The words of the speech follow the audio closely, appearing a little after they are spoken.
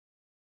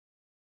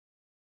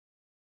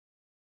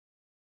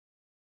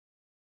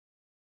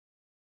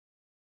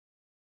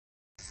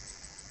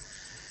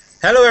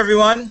Hello,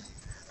 everyone,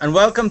 and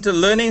welcome to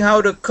Learning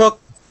How to Cook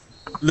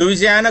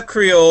Louisiana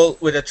Creole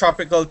with a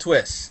Tropical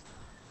Twist.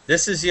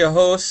 This is your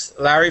host,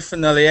 Larry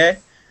Fenelier,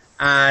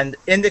 and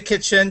in the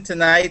kitchen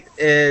tonight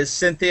is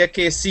Cynthia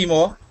K.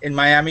 Seymour in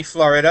Miami,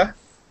 Florida.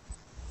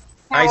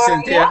 Hi, How are you?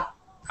 Cynthia.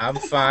 I'm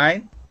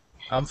fine.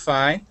 I'm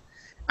fine.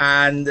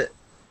 And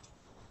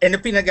in the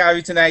peanut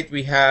gallery tonight,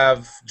 we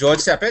have George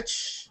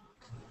Sepich.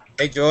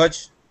 Hey,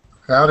 George.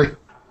 Howdy.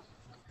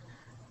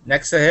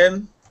 Next to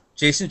him,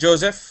 Jason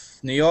Joseph,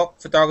 New York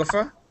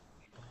photographer.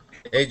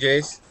 Hey,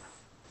 Jace.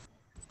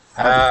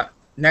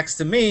 Next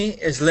to me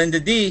is Linda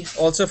D,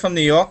 also from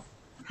New York.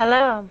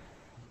 Hello.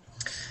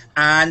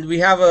 And we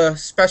have a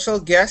special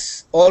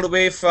guest all the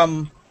way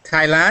from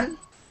Thailand,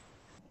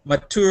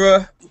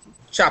 Matura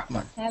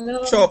Chapman.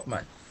 Hello.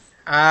 Chopman.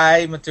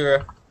 Hi,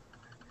 Matura.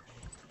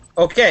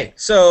 Okay,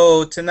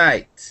 so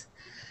tonight,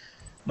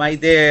 my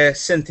dear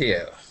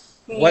Cynthia,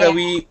 what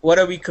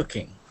are we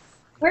cooking?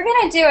 We're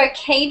going to do a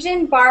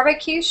Cajun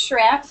barbecue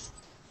shrimp,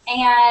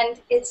 and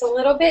it's a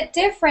little bit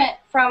different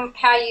from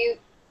how you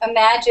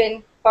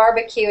imagine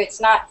barbecue.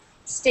 It's not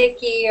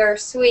sticky or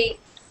sweet.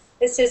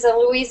 This is a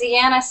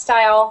Louisiana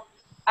style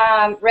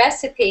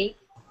recipe,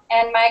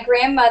 and my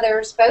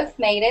grandmothers both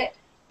made it,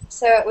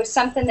 so it was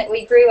something that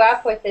we grew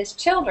up with as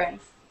children.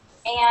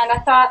 And I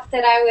thought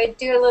that I would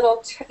do a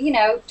little,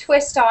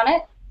 twist on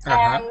it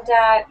and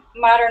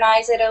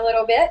modernize it a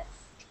little bit.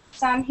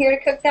 So I'm here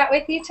to cook that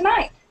with you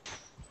tonight.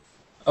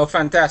 Oh,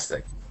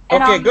 fantastic.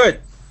 And Okay,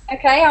 good.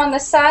 Okay, on the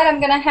side I'm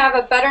going to have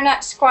a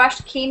butternut squash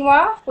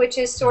quinoa, which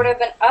is sort of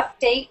an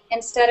update.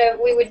 Instead of,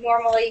 we would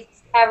normally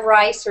have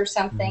rice or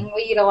something.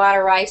 We eat a lot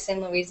of rice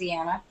in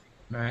Louisiana.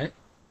 Right.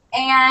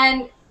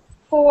 And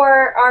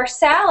for our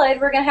salad,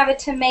 we're going to have a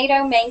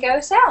tomato mango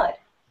salad.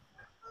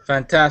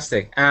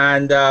 Fantastic.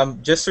 And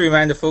just to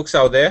remind the folks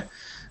out there,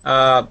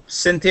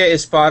 Cynthia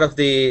is part of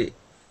the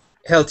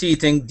Healthy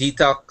Eating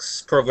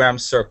Detox Program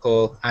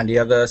Circle and the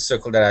other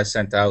circle that I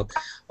sent out.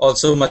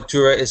 Also,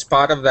 Matura is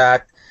part of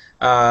that.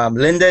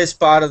 Linda is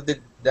part of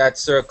that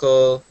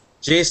circle.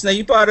 Jason, are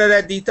you part of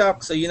that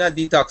detox? Or you're not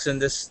detoxing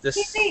this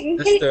He's eating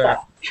this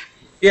pizza.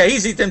 Yeah,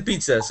 he's eating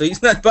pizza, so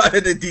he's not part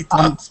of the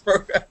detox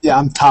program. Yeah,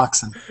 I'm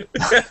toxin.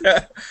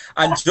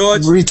 And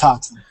George,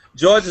 Retoxin.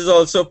 George is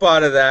also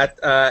part of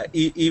that,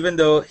 even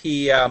though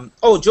he...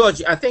 oh,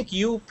 George, I think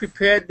you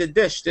prepared the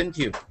dish, didn't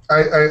you?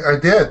 I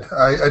did.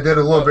 I did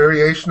a little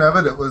variation of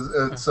it.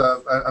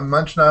 I'm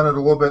munching on it a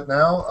little bit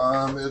now.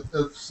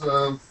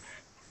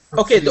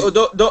 Okay,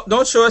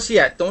 don't show us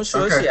yet. Don't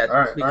show us yet.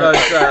 All right, because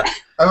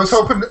I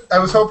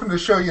was hoping to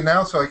show you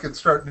now so I could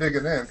start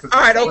digging in.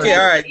 All right. Okay.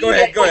 All right. Go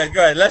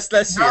ahead. Let's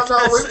see No,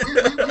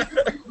 it.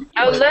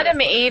 Oh, let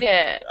him eat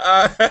it.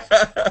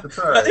 That's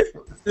all right.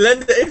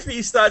 Linda, if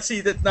he starts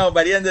eating it now,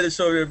 by the end of the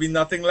show, there will be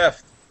nothing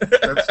left.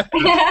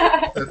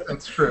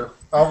 That's true.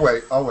 I'll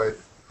wait. All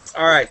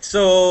right.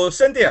 So,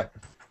 Cynthia.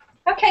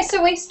 Okay,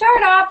 so we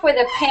start off with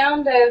a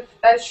pound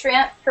of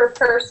shrimp per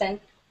person.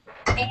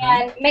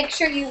 And make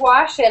sure you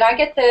wash it. I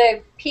get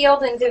the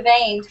peeled and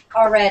deveined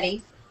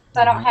already,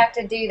 so I don't have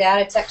to do that.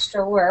 It's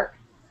extra work.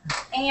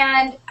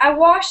 And I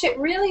wash it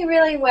really,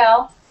 really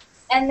well,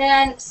 and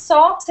then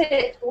salt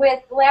it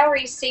with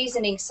Lowry's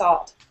seasoning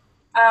salt,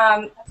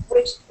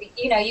 which,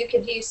 you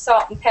could use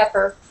salt and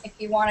pepper if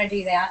you want to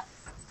do that.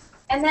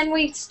 And then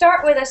we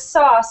start with a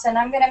sauce, and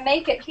I'm going to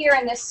make it here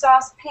in this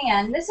sauce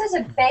pan. This is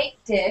a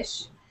baked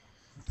dish,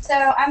 so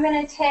I'm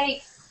going to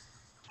take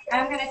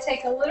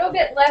a little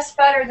bit less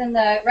butter than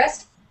the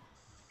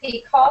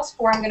recipe calls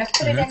for. I'm going to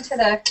put it into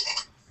the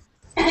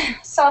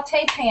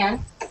saute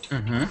pan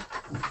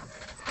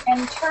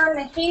and turn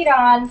the heat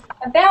on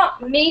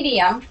about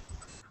medium.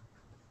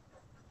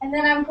 And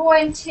then I'm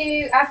going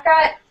to,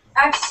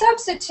 I've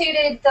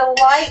substituted the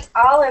light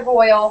olive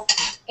oil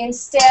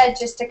instead,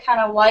 just to kind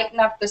of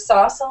lighten up the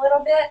sauce a little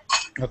bit.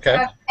 Okay.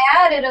 I've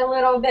added a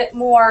little bit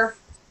more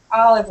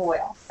olive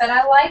oil, but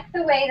I like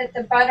the way that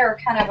the butter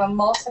kind of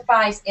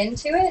emulsifies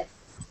into it.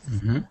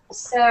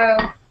 So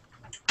I'm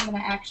going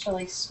to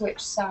actually switch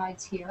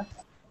sides here.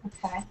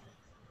 Okay.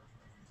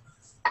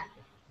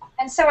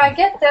 And so I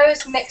get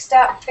those mixed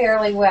up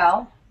fairly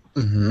well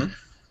in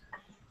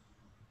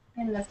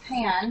the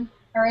pan,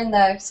 or in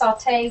the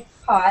saute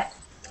pot.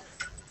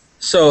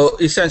 So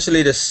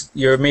essentially,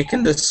 you're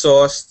making the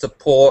sauce to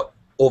pour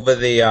over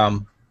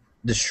the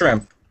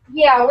shrimp.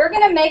 Yeah, we're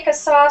going to make a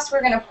sauce.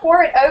 We're going to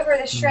pour it over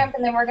the shrimp,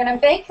 and then we're going to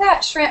bake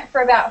that shrimp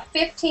for about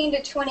 15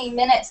 to 20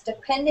 minutes,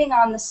 depending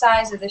on the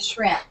size of the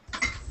shrimp.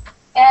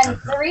 And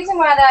the reason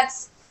why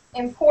that's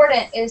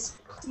important is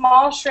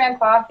small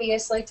shrimp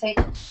obviously take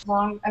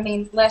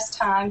less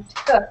time to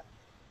cook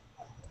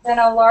than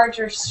a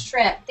larger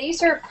shrimp.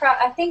 These are,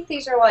 I think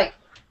these are like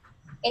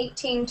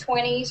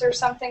 1820s or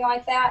something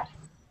like that.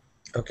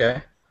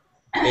 Okay.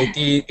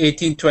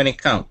 1820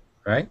 count,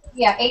 right?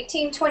 Yeah,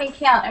 1820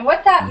 count. And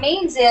what that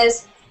means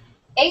is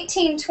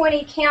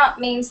 1820 count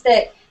means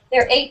that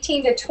they're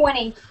 18 to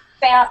 20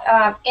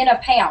 in a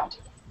pound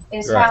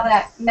is how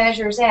that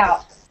measures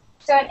out.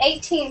 So an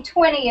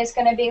 1820 is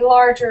going to be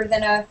larger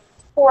than a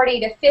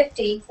 40 to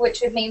 50, which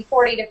would mean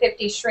 40 to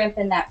 50 shrimp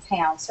in that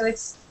pound. So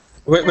it's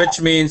Which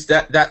means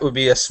that would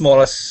be a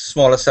smaller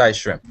size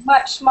shrimp.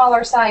 much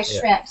smaller size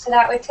shrimp. So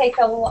that would take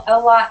a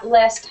lot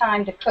less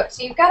time to cook.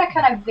 So you've got to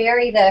kind of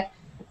vary the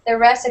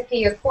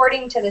recipe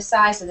according to the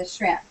size of the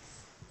shrimp.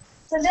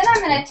 So then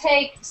I'm going to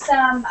take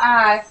some,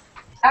 I've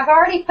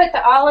already put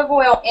the olive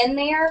oil in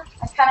there.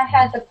 I kind of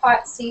had the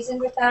pot seasoned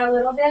with that a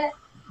little bit.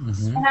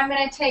 Mm-hmm. And I'm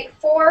going to take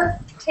 4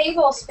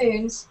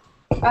 tablespoons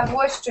of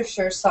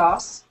Worcestershire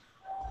sauce.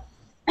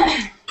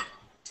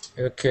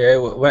 Okay,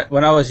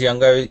 when I was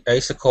younger, I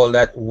used to call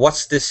that,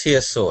 what's this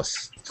here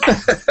sauce?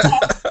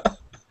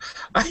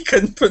 I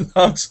couldn't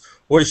pronounce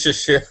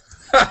Worcestershire.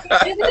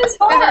 It is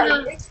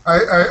hard.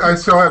 I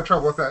still have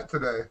trouble with that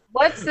today.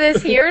 What's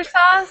this here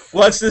sauce?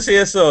 What's this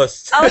here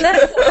sauce? Oh,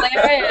 that's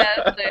hilarious.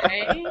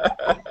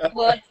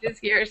 What's this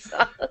here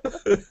sauce?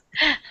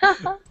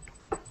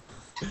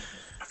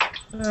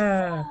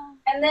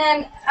 And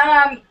then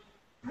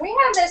we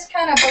have this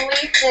kind of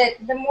belief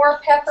that the more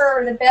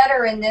pepper, the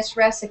better in this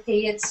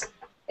recipe. It's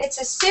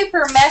a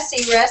super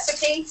messy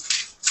recipe,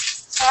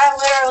 so I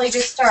literally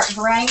just start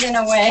grinding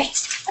away.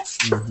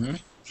 Mm-hmm.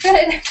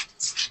 But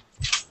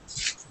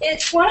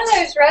it's one of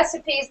those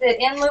recipes that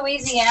in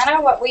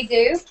Louisiana, what we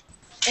do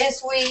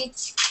is we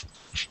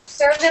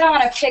serve it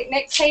on a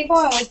picnic table,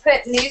 and we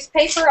put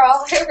newspaper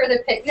all over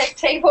the picnic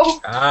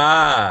table.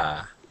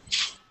 Ah.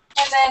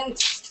 And then,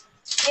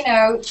 you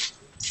know,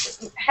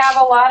 have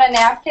a lot of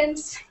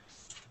napkins,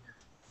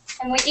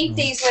 and we eat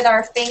these with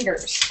our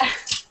fingers.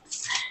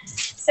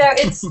 So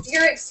it's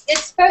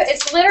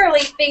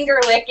literally finger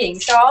licking.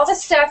 So all the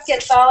stuff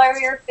gets all over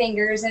your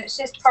fingers, and it's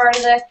just part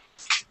of the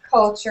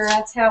culture.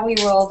 That's how we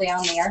roll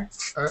down there.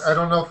 I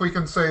don't know if we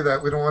can say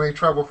that. We don't want any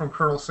trouble from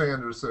Colonel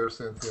Sanders there,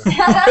 Cynthia.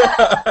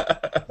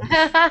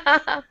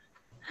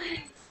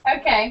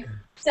 Okay,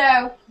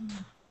 so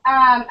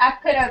I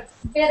put a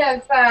bit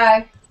of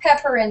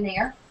pepper in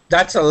there.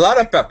 That's a lot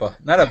of pepper,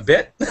 not a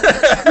bit.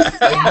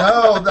 I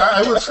know.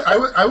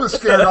 I was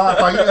scared off.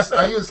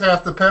 I used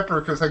half the pepper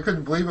because I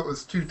couldn't believe it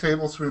was 2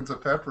 tablespoons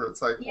of pepper.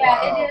 It's like,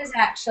 Yeah, wow. it is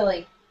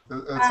actually.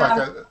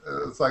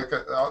 It's like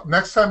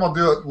next time I'll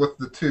do it with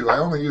the 2. I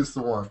only use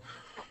the 1.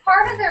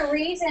 Part of the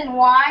reason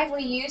why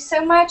we use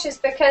so much is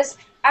because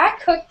I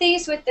cook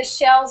these with the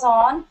shells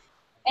on,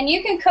 and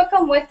you can cook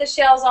them with the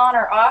shells on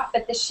or off,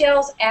 but the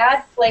shells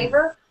add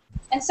flavor.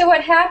 And so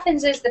what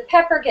happens is the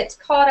pepper gets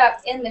caught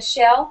up in the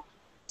shell,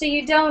 so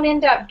you don't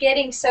end up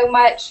getting so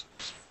much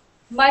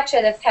of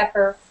the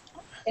pepper,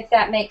 if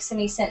that makes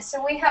any sense.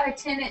 So we have a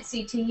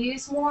tendency to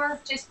use more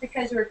just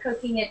because we're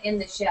cooking it in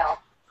the shell.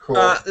 Cool.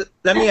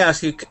 Let me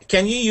ask you,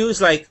 can you use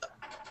like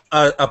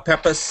a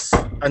pepper,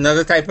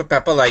 another type of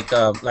pepper,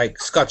 like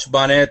Scotch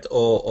bonnet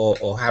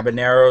or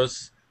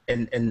habaneros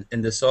in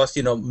the sauce?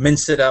 You know,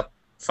 mince it up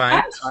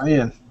fine.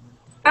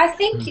 I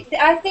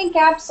think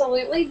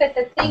absolutely, but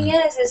the thing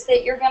is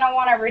that you're going to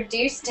want to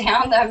reduce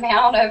down the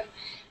amount of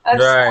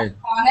Right.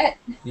 stuff on it.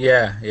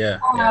 Yeah.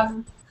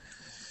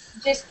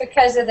 Just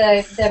because of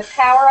the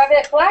power of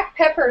it. Black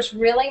pepper is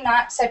really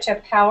not such a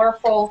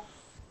powerful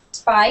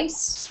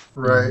spice.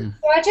 Right.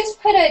 So I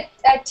just put a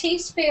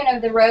teaspoon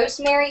of the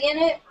rosemary in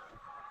it,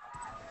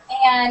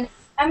 and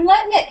I'm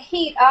letting it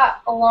heat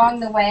up along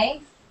the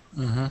way.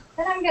 Mm-hmm.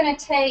 Then I'm going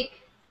to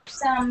take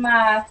some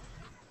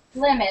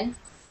lemon,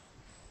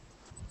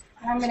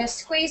 and I'm going to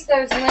squeeze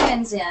those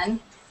lemons in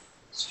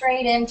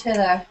straight into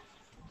the...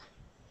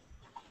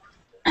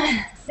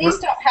 These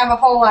don't have a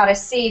whole lot of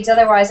seeds,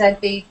 otherwise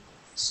I'd be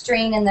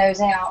straining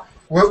those out.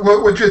 What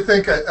would you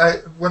think?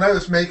 When I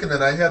was making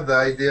it, I had the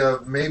idea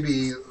of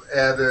maybe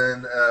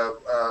adding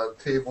a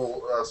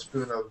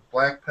tablespoon of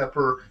black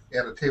pepper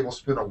and a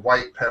tablespoon of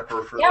white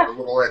pepper for a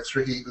little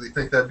extra heat. Do you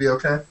think that'd be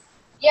okay?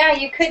 Yeah,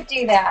 you could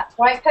do that.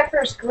 White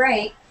pepper's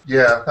great.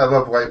 Yeah, I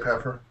love white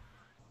pepper.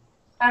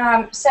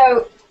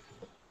 So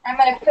I'm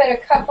going to put a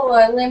couple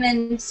of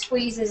lemon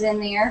squeezes in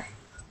there.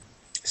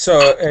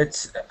 So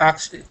it's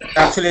actually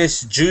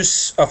it's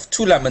juice of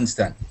 2 lemons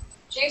then.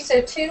 Juice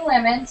of 2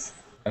 lemons.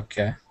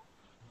 Okay.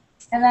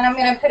 And then I'm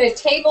going to put a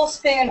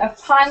tablespoon of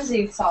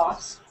ponzu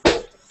sauce,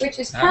 which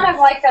is kind of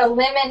like a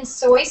lemon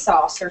soy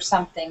sauce or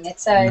something.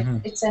 It's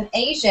it's an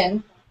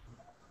Asian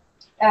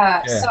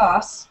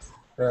sauce.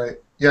 Right.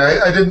 Yeah,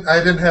 I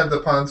didn't have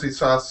the ponzu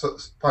sauce,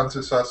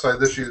 so I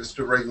just used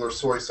a regular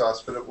soy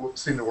sauce, but it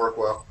seemed to work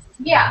well.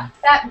 Yeah,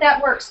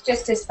 that works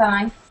just as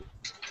fine.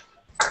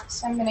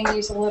 So I'm going to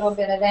use a little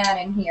bit of that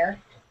in here.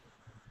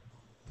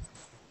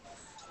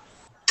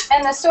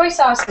 And the soy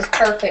sauce is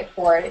perfect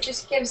for it. It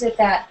just gives it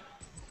that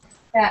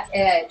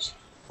edge.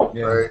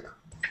 Yeah. Right.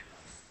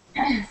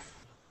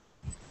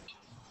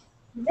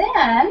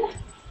 Then,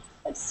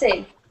 let's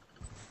see.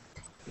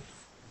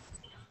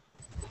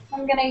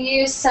 I'm going to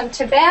use some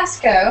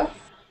Tabasco.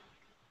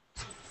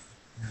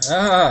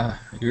 You're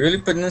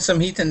really putting in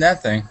some heat in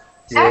that thing.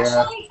 Yeah.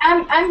 Actually,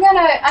 I'm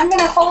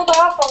gonna hold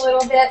off a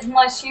little bit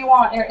unless you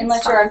want, or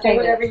unless you're okay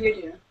with Whatever it. you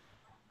do.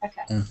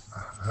 Okay.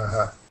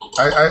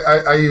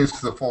 I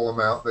used the full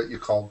amount that you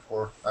called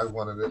for. I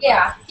wanted it.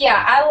 Yeah.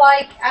 I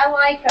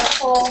like a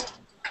full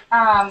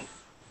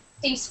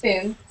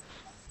teaspoon.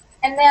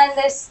 And then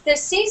this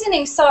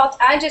seasoning salt,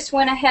 I just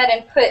went ahead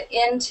and put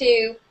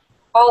into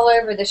all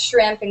over the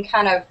shrimp and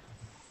kind of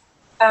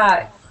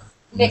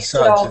mixed it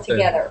Massage all it in.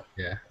 together.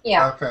 Yeah.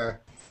 Yeah. Okay.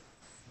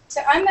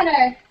 So I'm going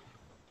to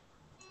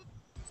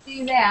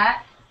do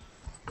that.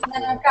 And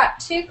then I've got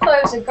 2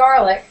 cloves of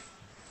garlic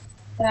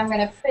that I'm going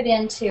to put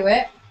into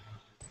it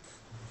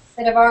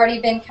that have already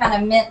been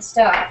kind of minced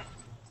up.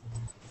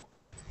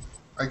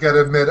 I got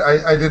to admit,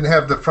 I didn't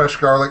have the fresh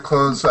garlic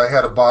cloves. I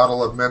had a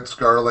bottle of minced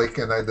garlic,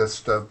 and I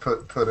just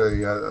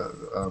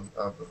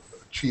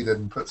cheated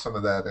and put some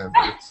of that in.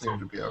 It seemed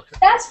to be okay.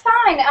 That's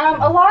fine.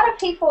 A lot of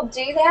people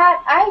do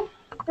that.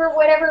 For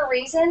whatever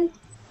reason,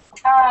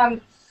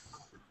 I'm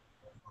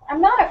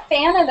not a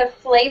fan of the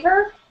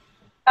flavor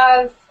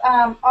of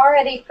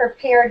already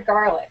prepared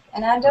garlic,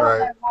 and I don't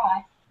know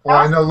why. Well,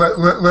 I know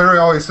Larry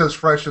always says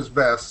fresh is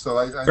best, so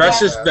I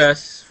Fresh know is that.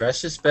 best.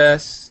 Fresh is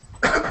best.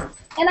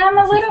 And I'm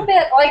a little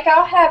bit, like,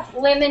 I'll have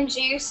lemon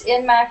juice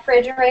in my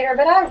refrigerator,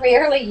 but I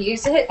rarely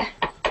use it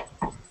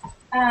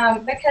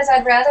because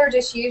I'd rather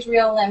just use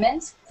real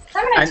lemons. So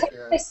I'm going to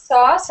take this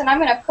sauce and I'm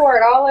going to pour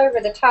it all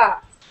over the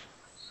top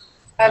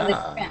of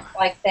the shrimp,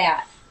 like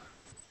that.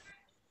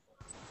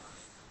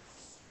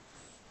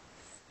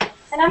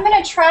 And I'm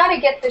going to try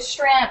to get the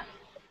shrimp,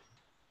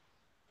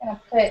 I'm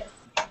going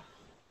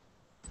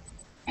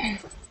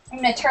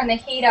to turn the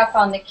heat up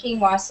on the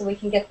quinoa so we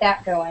can get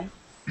that going.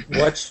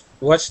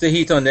 Watch the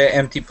heat on the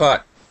empty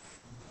pot.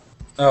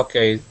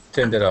 Okay,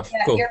 turned it off.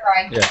 Yeah, Cool. you're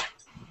right. Yeah.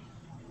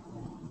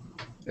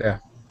 Yeah.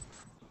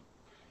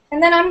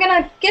 And then I'm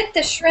going to get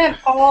the shrimp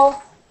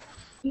all,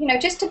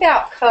 just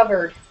about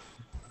covered,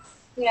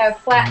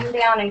 flattened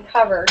down and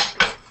covered.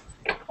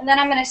 And then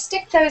I'm going to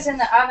stick those in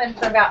the oven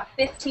for about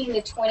 15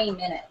 to 20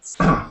 minutes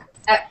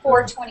at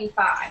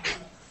 425.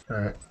 All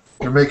right.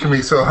 You're making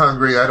me so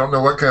hungry. I don't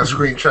know what kind of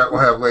screenshot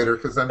we'll have later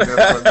because I'm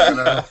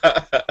gonna.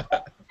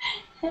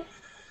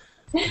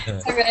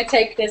 I'm going to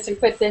take this and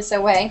put this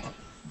away.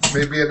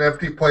 Maybe an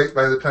empty plate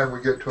by the time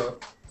we get to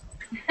it.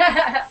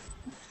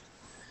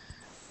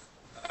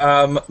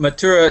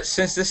 Matura,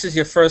 since this is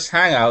your first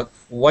hangout,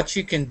 what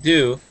you can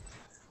do,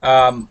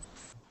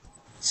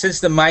 since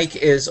the mic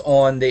is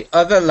on the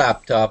other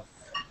laptop,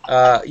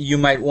 you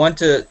might want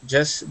to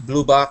just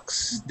blue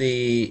box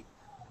the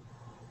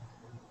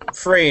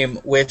frame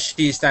where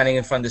she's standing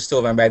in front of the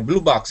stove. And by blue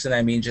boxing,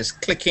 I mean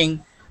just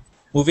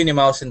moving your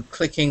mouse and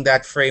clicking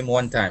that frame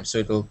one time, so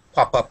it'll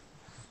pop up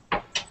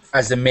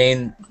as the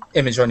main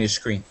image on your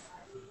screen.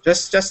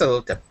 Just a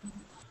little tip.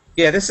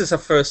 Yeah, this is a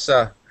first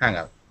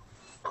hangout.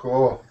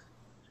 Cool.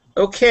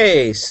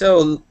 Okay,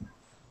 so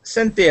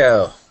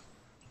Cynthia.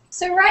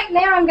 So right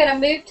now I'm going to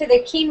move to the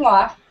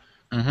quinoa.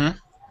 Mm-hmm.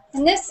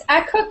 And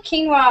I cook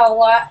quinoa a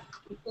lot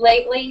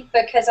lately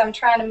because I'm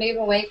trying to move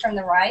away from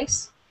the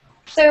rice.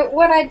 So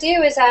what I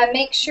do is I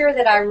make sure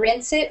that I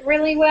rinse it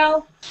really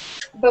well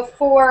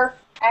before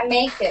I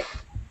make it.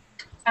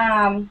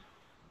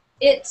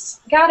 It's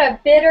got a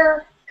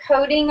bitter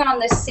coating on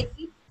the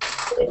seed.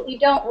 If you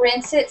don't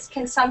rinse it, it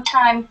can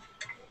sometimes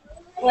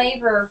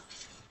flavor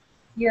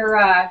your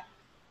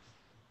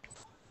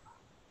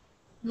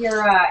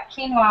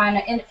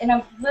quinoa in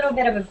a little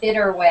bit of a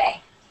bitter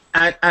way.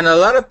 And a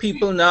lot of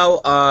people now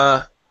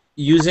are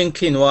using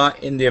quinoa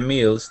in their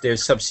meals. They're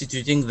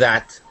substituting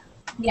that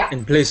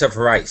in place of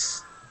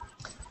rice.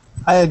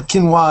 I had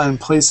quinoa in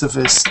place of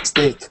a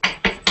steak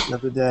the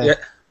other day. Yeah,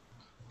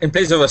 in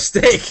place of a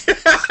steak.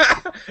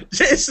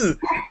 Jason,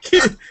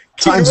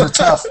 Times are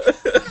tough.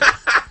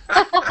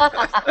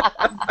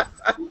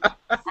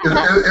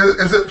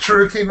 Is it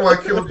true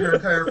quinoa killed your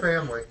entire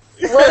family?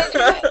 What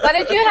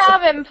did you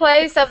have in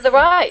place of the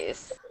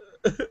rice?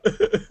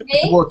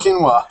 Me? More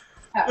quinoa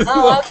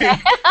Oh, okay.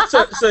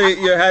 So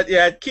you had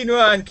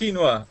quinoa and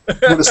quinoa.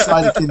 with a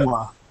side of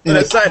quinoa in a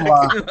With a side of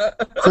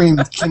quinoa, creamed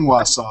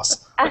quinoa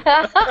sauce.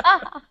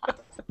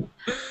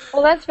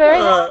 Well, that's very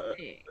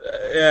healthy.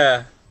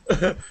 Yeah.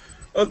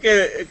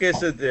 Okay,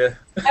 Cynthia.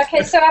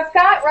 Okay, so I've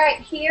got right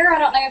here, I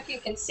don't know if you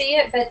can see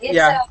it, but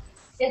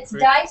it's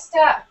diced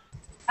up,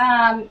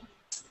 what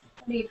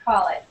do you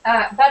call it?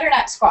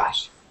 Butternut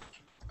squash.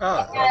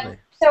 Oh, And lovely.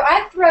 so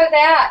I throw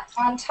that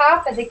on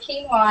top of the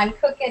quinoa and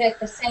cook it at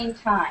the same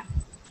time.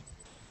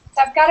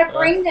 So I've got to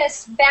bring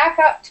this back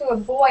up to a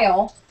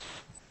boil.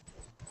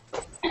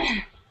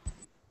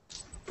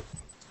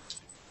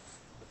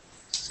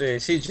 So you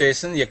see,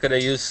 Jason, you could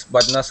have used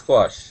butternut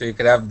squash. So you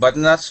could have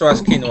butternut squash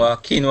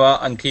quinoa,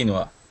 and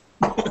quinoa.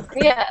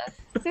 Yes.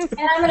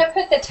 And I'm going to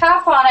put the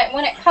top on it.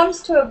 When it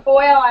comes to a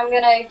boil, I'm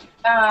going to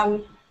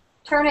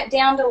turn it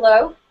down to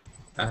low.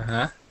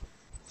 Uh-huh.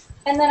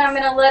 And then I'm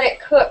going to let it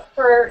cook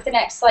for the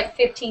next,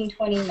 15,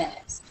 20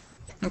 minutes.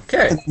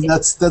 Okay. And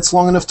that's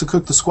long enough to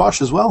cook the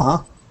squash as well,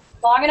 huh?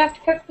 Long enough to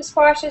cook the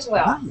squash as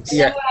well. Nice. And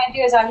then what I do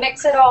is I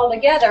mix it all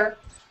together.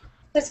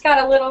 It's got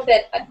a little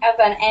bit of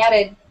an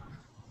added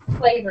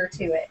flavor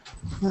to it.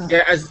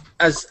 Yeah,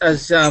 as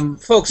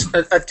folks,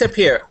 a tip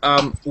here.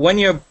 When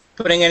you're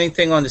putting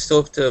anything on the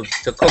stove to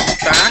cook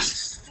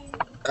fast,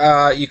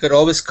 you could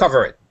always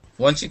cover it.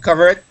 Once you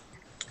cover it,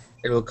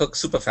 it will cook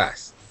super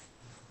fast.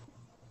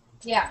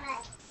 Yeah.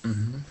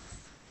 Mm-hmm.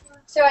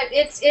 So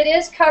it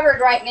is covered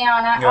right now,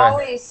 and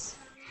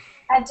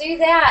I do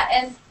that,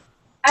 and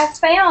I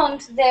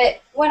found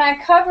that when I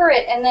cover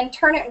it and then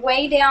turn it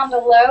way down to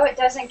low, it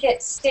doesn't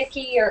get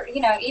sticky, or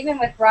even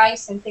with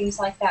rice and things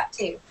like that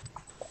too.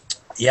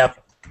 Yep.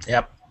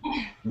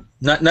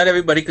 Not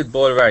everybody could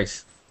boil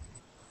rice.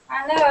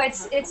 I know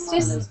it's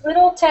just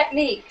little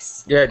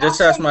techniques. Yeah,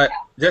 just ask my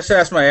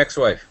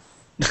ex-wife.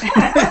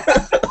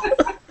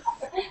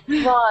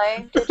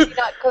 Why? Did you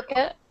not cook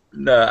it?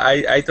 No,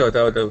 I taught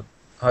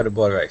how to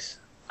boil rice.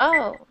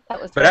 Oh,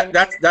 that was. But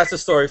that's a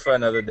story for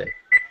another day.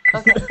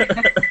 Okay.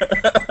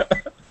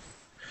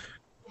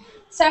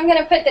 So I'm going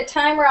to put the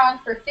timer on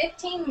for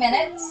 15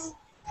 minutes,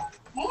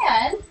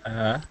 and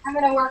I'm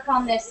going to work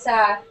on this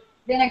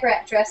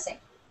vinaigrette dressing.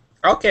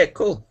 Okay,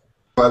 cool.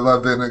 I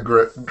love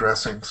vinaigrette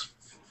dressings.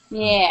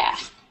 Yeah.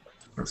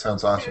 That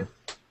sounds awesome.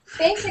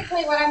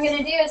 Basically, what I'm going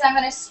to do is I'm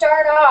going to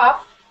start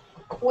off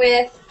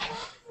with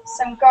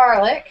some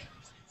garlic,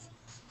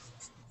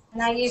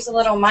 and I use a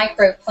little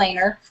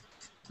microplaner.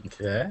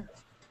 Okay.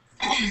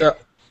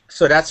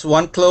 So that's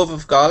 1 clove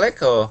of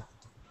garlic, or?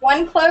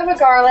 1 clove of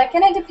garlic,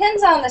 and it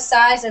depends on the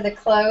size of the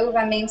clove.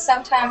 I mean,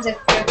 sometimes if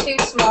they're 2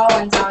 small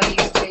ones, I'll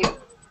use 2.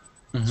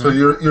 Mm-hmm. So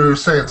you're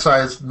saying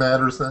size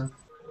matters then?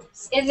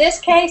 In this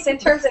case, in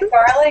terms of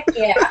garlic,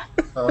 yeah.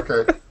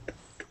 Okay.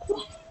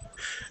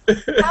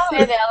 How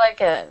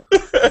inelegant.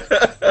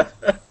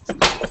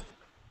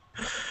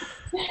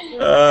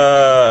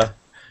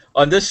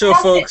 On this show,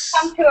 Once folks. it's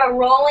come to a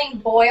rolling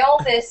boil,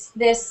 this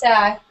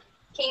quinoa,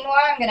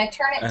 I'm going to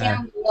turn it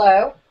down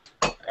low.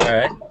 All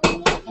right.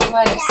 And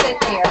let it sit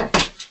there.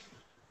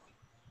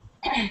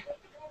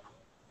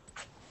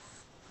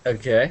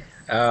 Okay.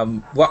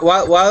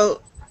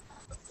 While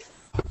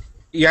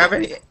you have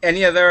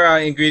any other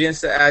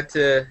ingredients to add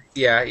to?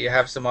 Yeah, you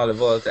have some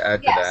olive oil to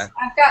add to Yes, that.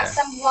 I've got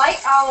some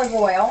light olive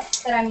oil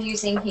that I'm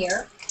using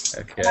here.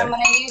 Okay. And I'm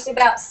going to use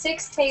about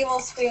 6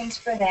 tablespoons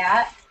for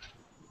that.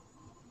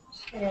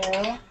 2,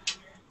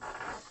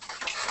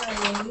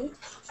 3,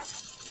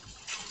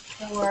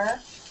 4,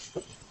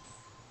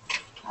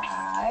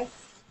 5,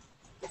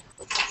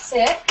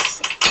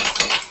 6.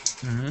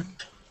 Mm-hmm.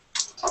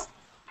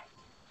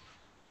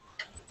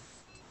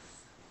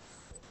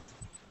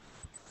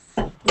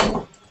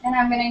 And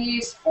I'm going to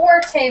use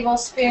 4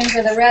 tablespoons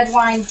of the red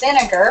wine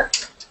vinegar.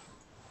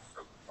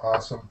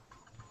 Awesome.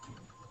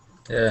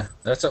 Yeah,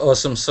 that's an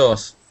awesome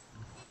sauce.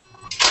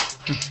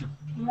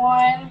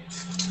 1,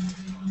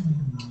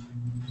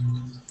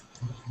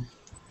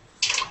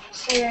 2.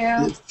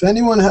 If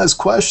anyone has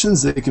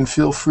questions, they can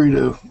feel free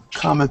to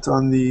comment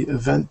on the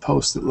event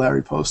post that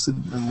Larry posted,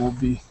 and we'll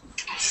be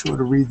sure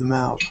to read them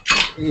out.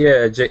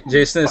 Yeah,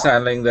 Jason is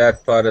handling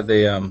that part of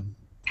the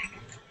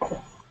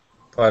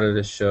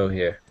show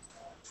here.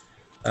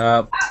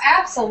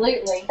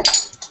 Absolutely.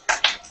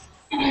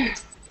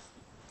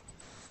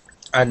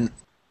 And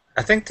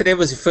I think today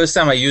was the first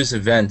time I used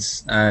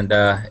events, and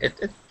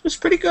it was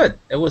pretty good.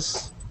 It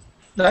was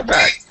not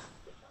bad.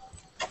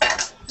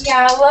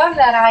 Yeah, I love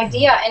that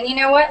idea. And you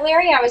know what,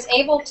 Larry? I was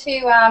able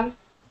to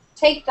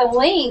take the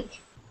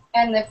link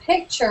and the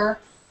picture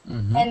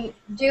and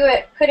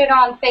put it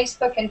on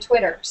Facebook and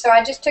Twitter. So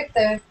I just took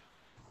the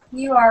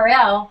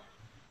URL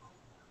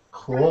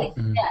Cool.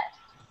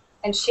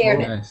 and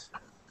shared it.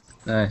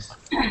 Nice.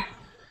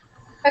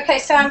 Okay,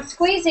 so I'm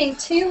squeezing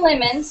 2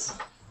 lemons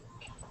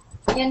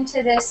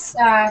into this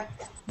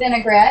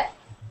vinaigrette.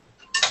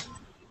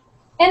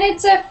 And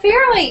it's a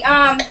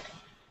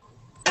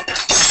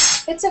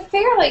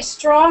fairly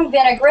strong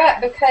vinaigrette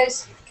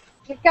because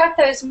you've got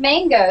those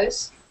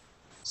mangoes.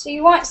 So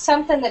you want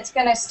something that's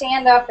going to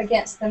stand up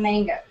against the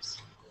mangoes.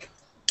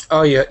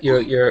 Oh,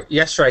 you're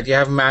yes, right. You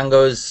have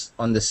mangoes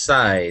on the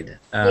side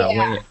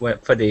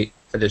for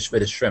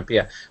the shrimp.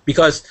 Yeah,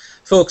 because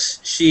folks,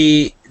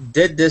 she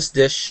did this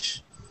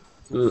dish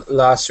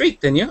last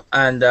week, didn't you?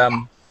 And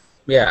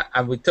yeah,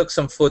 and we took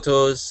some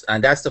photos,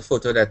 and that's the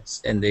photo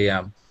that's in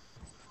the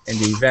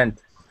event,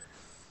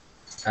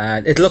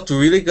 and it looked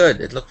really good.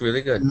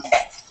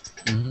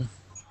 Mm-hmm.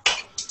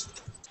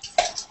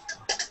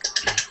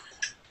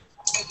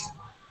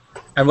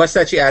 And what's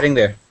that you're adding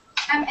there?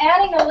 I'm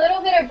adding a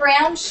little bit of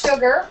brown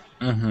sugar.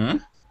 Mm-hmm.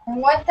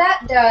 And what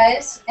that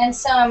does, and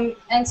some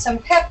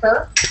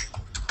pepper,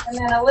 and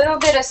then a little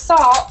bit of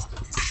salt.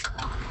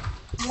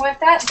 And what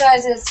that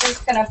does is it's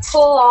going to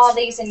pull all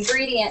these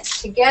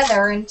ingredients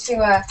together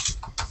into a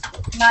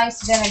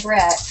nice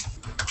vinaigrette.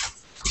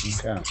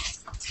 Okay.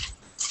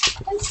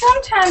 And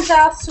sometimes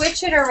I'll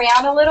switch it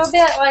around a little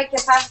bit. Like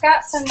if I've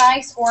got some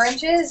nice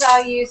oranges,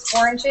 I'll use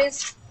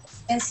oranges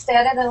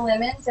instead of the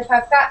lemons. If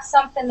I've got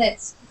something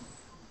that's,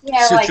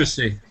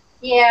 citrusy.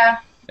 Yeah.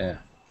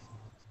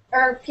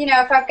 Or,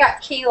 if I've got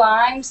key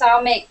limes,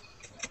 I'll make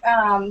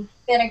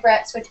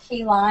vinaigrettes with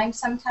key lime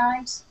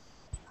sometimes.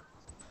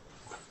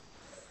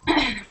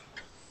 Then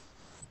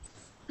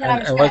I'm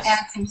just going to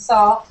add some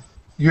salt.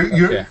 You're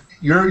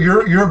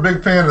a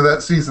big fan of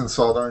that seasoned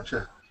salt, aren't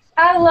you?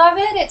 I love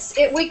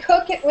it. We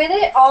cook it with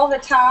it all the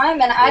time,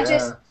 and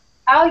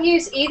I'll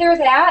use either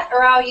that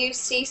or I'll use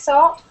sea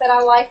salt, but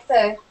I like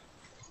the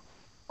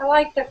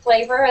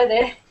flavor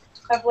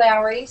of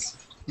Lowry's.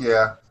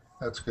 Yeah,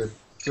 that's good.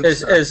 Good Is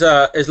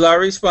stuff. is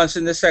Laurie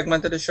sponsoring this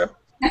segment of the show?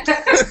 They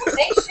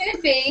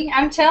should be.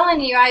 I'm telling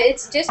you,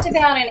 it's just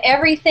about in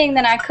everything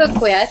that I cook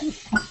with.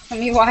 Let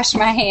me wash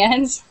my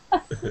hands.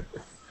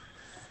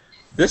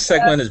 This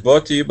segment is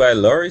brought to you by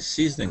Laurie's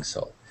Seasoning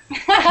Salt.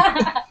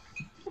 That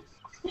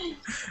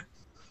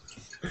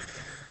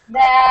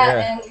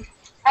Yeah. and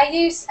I do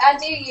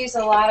use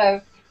a lot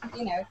of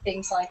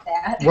things like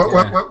that.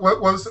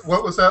 What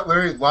was that,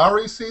 Larry?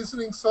 Lowry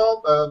seasoning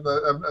salt?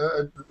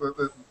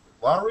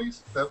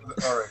 Lowry's? All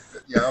right.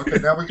 Yeah. Okay.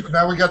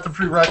 Now we got the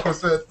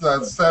prerequisite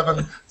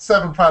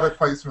seven product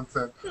placements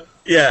in.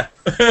 Yeah.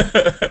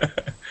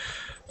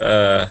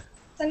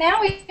 So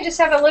now we just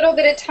have a little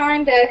bit of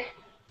time to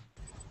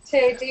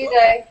do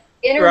the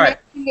interview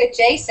with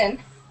Jason.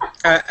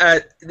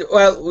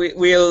 Well,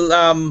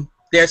 we'll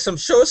there's some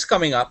shows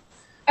coming up,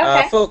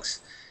 Okay.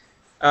 folks.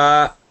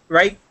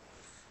 Right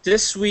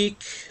this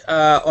week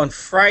on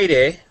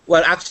Friday.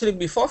 Well, actually,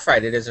 before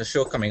Friday, there's a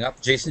show coming up.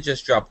 Jason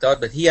just dropped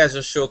out, but he has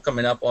a show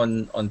coming up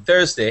on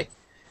Thursday,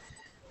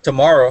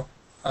 tomorrow,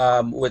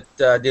 with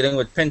dealing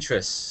with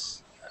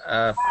Pinterest.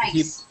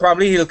 Nice.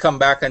 He'll come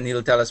back and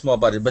he'll tell us more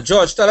about it. But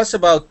George, tell us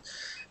about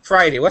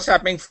Friday. What's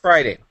happening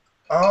Friday?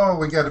 Oh,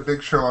 we got a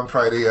big show on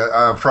Friday.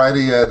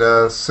 Friday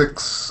at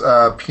 6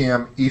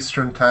 p.m.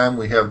 Eastern Time,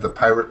 we have the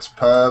Pirates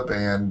Pub,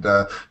 and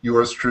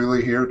yours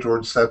truly here,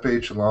 George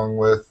Sepage, along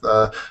with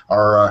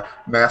our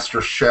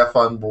master chef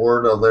on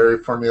board, Larry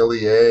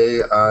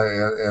Fournier,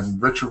 and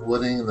Richard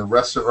Wooding, and the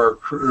rest of our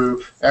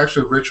crew.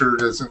 Actually,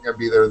 Richard isn't going to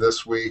be there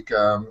this week.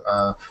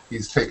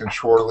 He's taking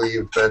shore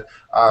leave, but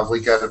we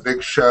got a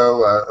big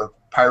show, a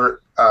pirate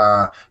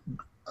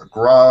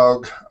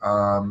grog,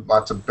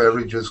 lots of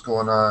beverages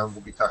going on.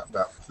 We'll be talking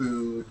about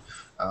food,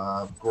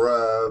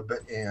 grub,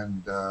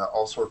 and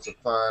all sorts of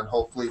fun.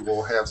 Hopefully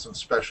we'll have some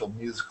special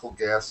musical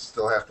guests.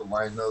 Still have to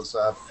line those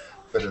up.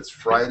 But it's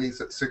Fridays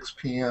at 6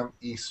 p.m.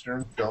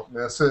 Eastern. Don't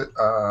miss it.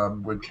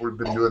 We've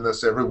been doing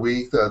this every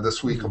week.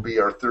 This week will be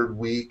our third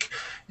week.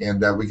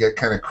 And we get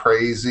kind of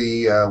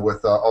crazy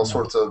with all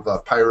sorts of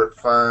pirate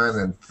fun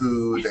and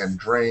food and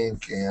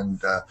drink. And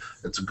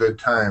it's a good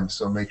time.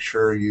 So make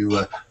sure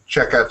you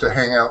check out the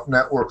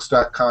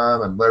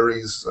hangoutnetworks.com and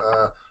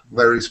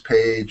Larry's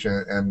page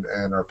and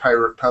our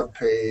Pirate Pub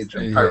page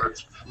and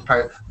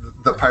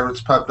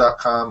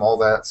thepiratespub.com, all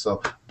that.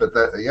 So, but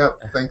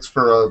thanks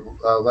for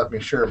letting me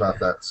share about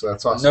that. So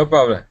that's awesome. No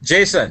problem.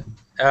 Jason,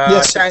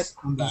 Yes.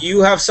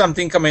 you have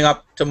something coming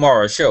up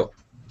tomorrow. Show.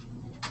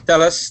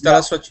 Tell us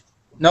what.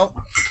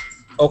 No.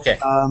 Okay.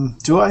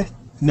 Do I?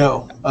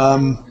 No.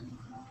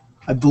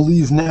 I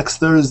believe next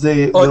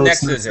Thursday. Oh, no,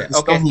 next it's Thursday.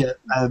 not Okay. done yet.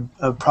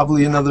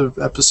 Probably another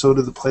episode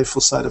of the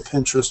Playful Side of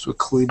Pinterest with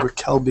Calibra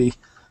Kelby.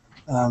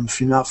 If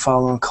you're not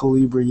following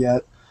Calibra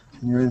yet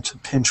and you're into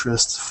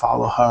Pinterest,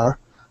 follow her.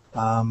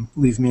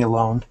 Leave me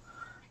alone,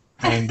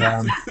 and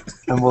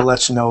we'll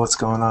let you know what's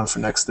going on for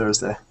next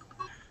Thursday.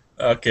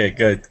 Okay,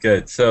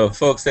 good. So,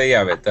 folks, there you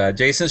have it.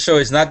 Jason's show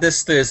is not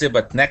this Thursday,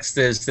 but next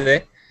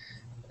Thursday.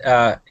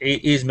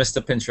 He's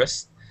Mr.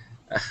 Pinterest.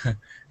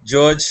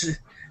 George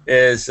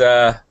is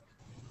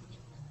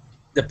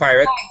the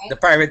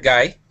pirate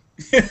guy.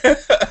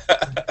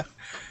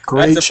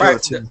 Great the show,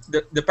 too.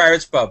 The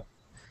Pirates Pub.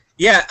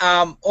 Yeah.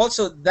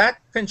 Also,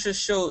 that Pinterest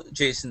show,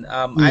 Jason.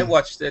 I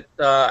watched it.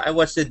 I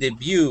watched the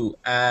debut,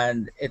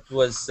 and it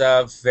was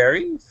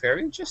very,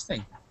 very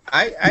interesting.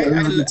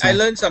 I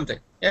learned something.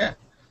 Yeah.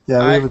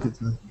 Yeah, we have a good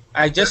time.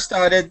 I just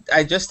started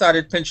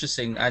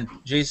Pinteresting, and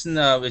Jason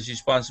is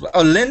responsible.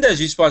 Oh, Linda is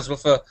responsible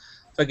for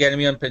getting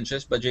me on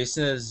Pinterest, but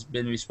Jason has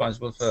been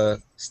responsible for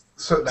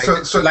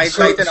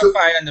lighting a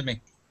fire under me.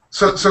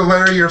 So,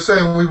 Larry, you're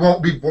saying we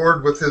won't be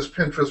bored with his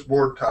Pinterest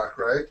board talk,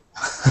 right?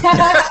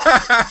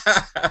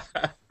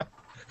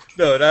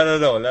 No, not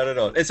at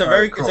all. It's a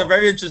Cool.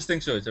 very interesting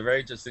show.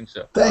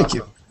 Thank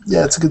you.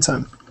 Yeah, it's a good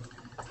time.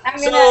 I'm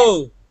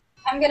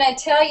gonna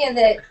tell you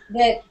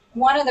that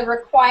one of the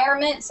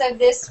requirements of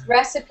this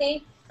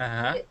recipe,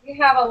 you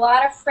have a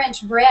lot of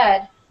French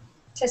bread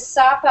to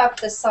sop up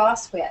the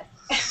sauce with.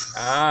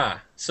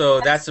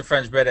 So that's the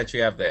French bread that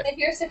you have there. And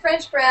here's the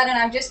French bread, and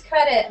I've just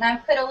cut it, and I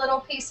put a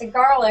little piece of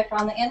garlic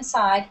on the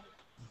inside,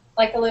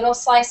 like a little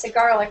slice of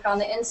garlic on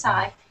the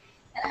inside.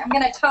 And I'm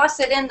going to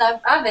toss it in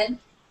the oven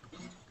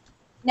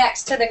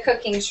next to the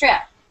cooking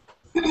shrimp.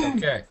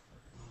 Okay.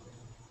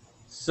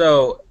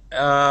 So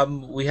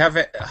we have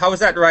it. How is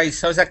that rice?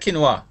 How is that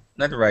quinoa?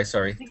 Not the rice,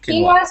 sorry. The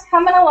quinoa's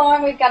coming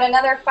along. We've got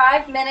another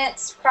 5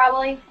 minutes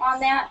probably on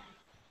that.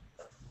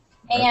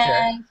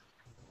 And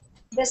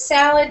the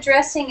salad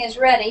dressing is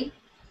ready.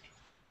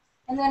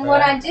 And then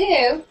what I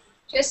do,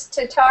 just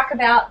to talk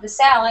about the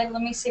salad,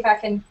 let me see if I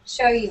can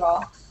show you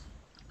all.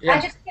 Yeah.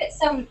 I just get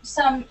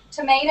some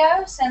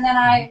tomatoes, and then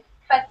I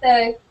cut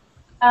the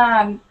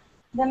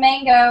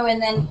mango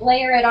and then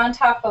layer it on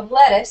top of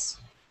lettuce.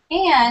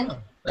 And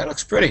that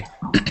looks pretty.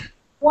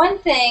 one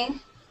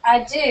thing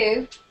I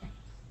do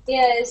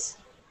is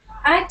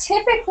I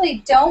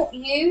typically don't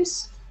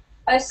use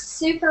a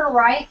super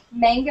ripe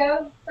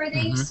mango for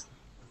these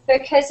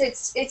because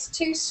it's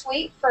too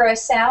sweet for a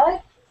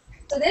salad.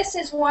 So this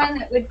is one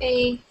that would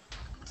be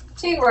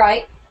too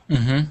ripe.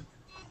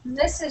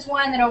 This is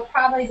one that'll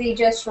probably be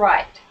just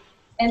right.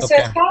 And so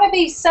it's got to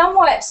be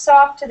somewhat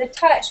soft to the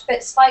touch,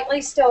 but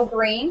slightly still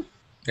green.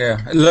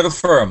 Yeah, a little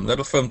firm to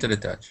the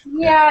touch.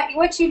 Yeah,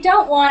 what you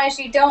don't want is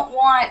you don't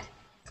want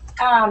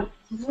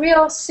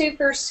real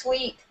super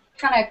sweet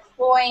kind of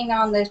cloying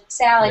on the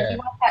salad. You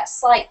want that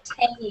slight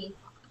tangy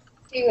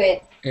to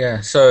it.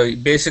 Yeah, so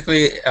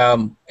basically,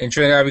 in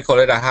Trinidad we call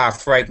it a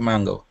half-ripe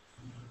mango.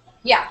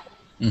 Yeah.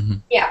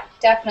 Yeah,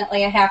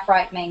 definitely a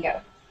half-ripe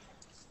mango.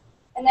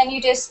 And then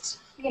you just,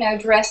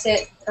 dress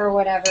it or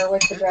whatever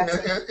with the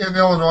dressing. In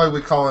Illinois,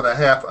 we call it a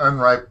half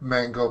unripe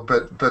mango,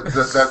 but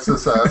that's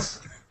just us.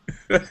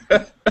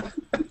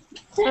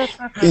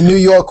 In New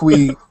York,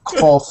 we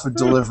call for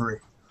delivery.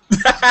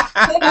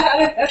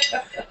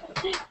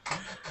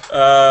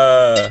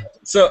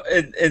 So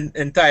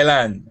in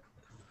Thailand,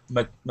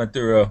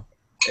 Maturo,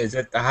 is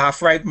it a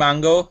half-ripe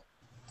mango?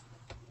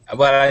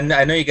 Well,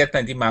 I know you get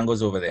plenty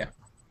mangoes over there.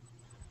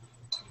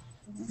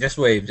 Just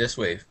wave.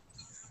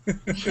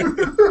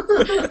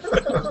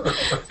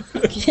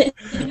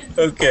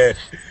 Okay.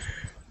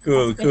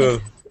 Cool.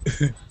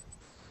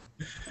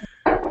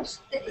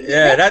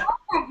 Yeah, that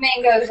have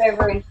mangoes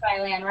over in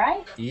Thailand,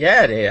 right?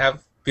 Yeah, they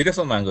have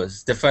beautiful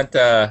mangoes. Different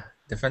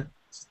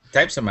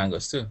types of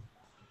mangoes too.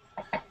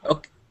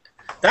 Okay,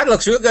 that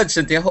looks real good,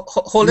 Cynthia.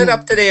 Hold it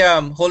up to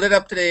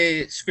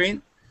the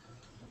screen.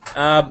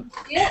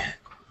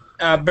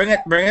 Bring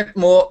it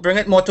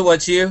more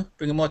towards you.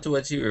 Bring it more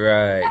towards you.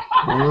 Right.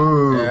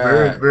 Ooh,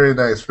 very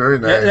nice.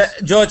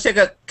 George, take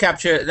a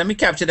capture. Let me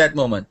capture that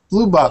moment.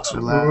 Blue box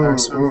or Larry.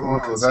 Ooh,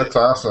 that's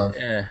awesome.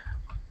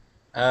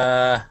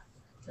 Yeah.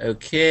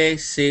 Okay.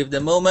 Save the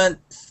moment.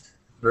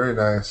 Very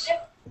nice.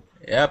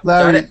 Yep.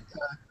 Larry, got it.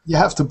 You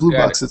have to blue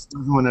box it so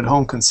everyone at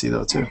home can see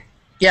though too.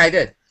 Yeah, I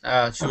did.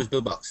 She was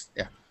blue box.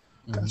 Yeah.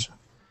 Gotcha.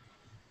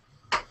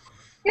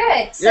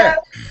 Good.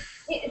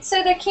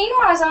 So the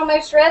quinoa is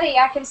almost ready.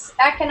 I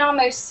can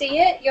almost see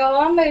it.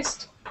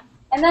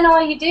 And then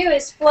all you do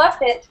is fluff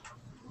it.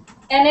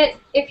 And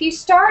if you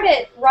start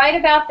it right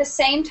about the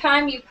same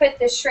time you put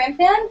the shrimp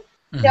in,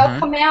 they'll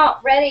come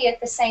out ready at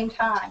the same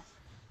time.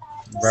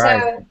 Right.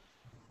 So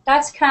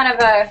that's kind of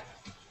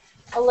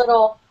a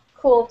little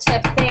cool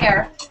tip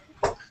there.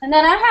 And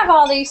then I have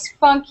all these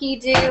funky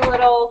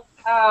little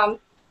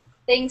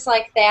things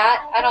like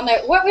that. I don't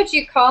know. What would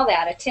you call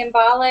that? A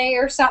timbale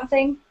or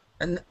something?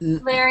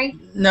 Larry?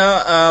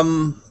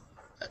 No,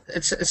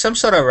 it's some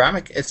sort of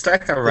ramekin. It's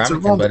like a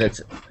ramekin, but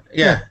it's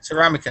a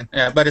ramekin.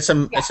 Yeah, but it's a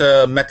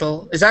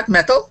metal. Is that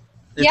metal?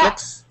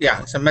 It's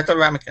a metal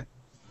ramekin.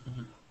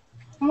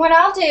 And what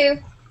I'll do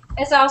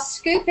is I'll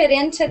scoop it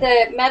into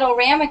the metal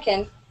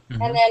ramekin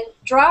and then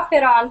drop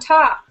it on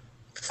top.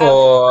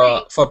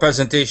 For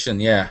presentation,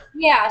 yeah.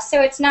 Yeah,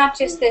 so it's not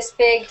just this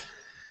big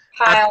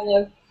pile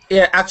of.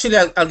 Yeah, actually,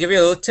 I'll give you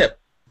a little tip.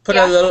 Put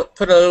a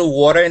little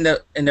water in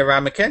the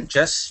ramekin.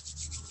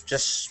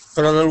 Just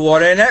put a little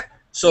water in it.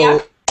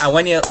 So and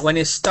when you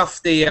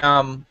stuff the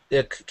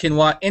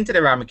quinoa into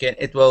the ramekin,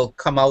 it will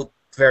come out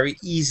very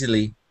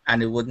easily,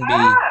 and it wouldn't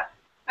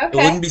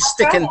be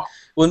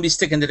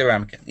sticking to the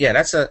ramekin. Yeah,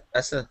 that's a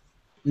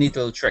neat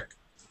little trick.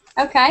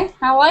 Okay,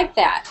 I like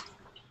that.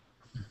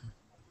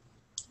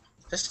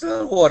 Just a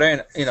little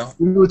water,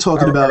 We were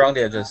talking about around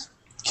the edges.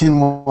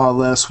 quinoa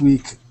last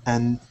week,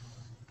 and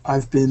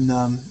I've been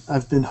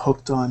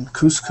hooked on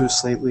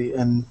couscous lately,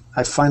 and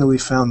I finally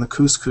found the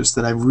couscous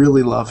that I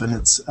really love, and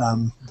it's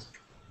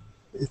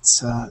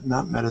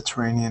not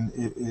Mediterranean.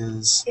 It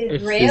is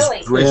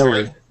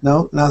Israeli.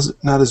 No,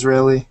 not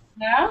Israeli.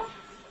 No.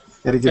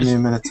 Got to give me a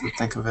minute to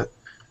think of it.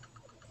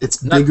 It's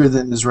bigger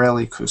than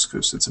Israeli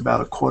couscous. It's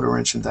about 1/4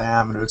 inch in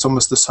diameter. It's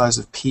almost the size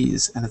of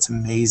peas, and it's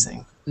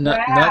amazing.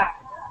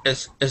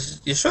 Is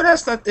you sure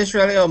that's not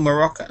Israeli or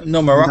Moroccan?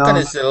 No, Moroccan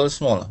is a little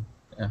smaller.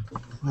 Yeah.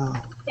 No.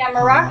 Yeah,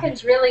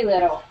 Moroccan's really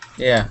little.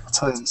 Yeah. I'll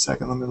tell you in a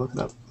second. Let me look it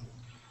up.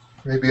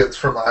 Maybe it's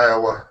from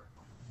Iowa.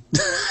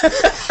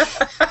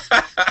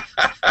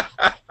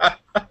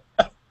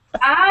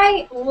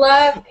 I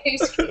love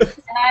couscous,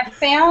 and I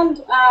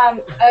found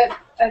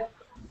a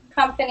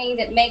company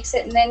that makes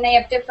it, and then they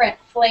have different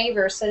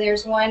flavors. So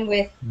there's one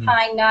with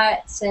pine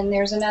nuts, and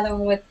there's another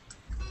one with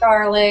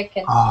garlic,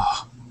 and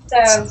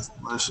sounds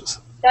delicious.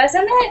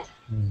 Doesn't it?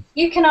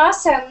 You can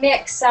also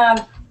mix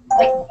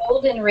like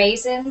golden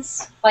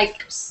raisins,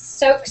 like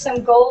soak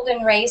some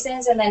golden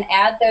raisins and then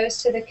add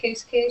those to the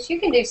couscous. You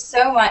can do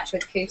so much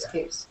with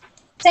couscous.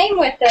 Same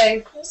with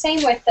the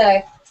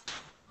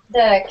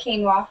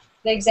quinoa,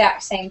 the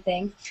exact same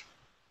thing.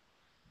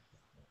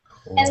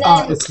 And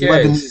then it's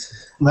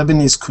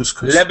Lebanese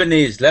couscous.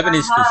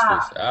 Lebanese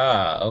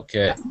couscous.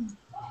 Okay.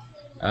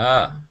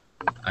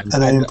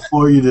 And I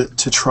implore you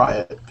to try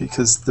it,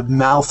 because the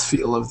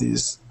mouthfeel of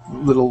these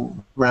little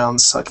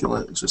round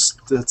succulent,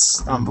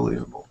 it's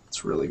unbelievable.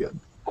 It's really good.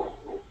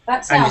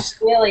 That sounds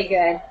really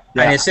good.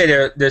 And Yeah. you say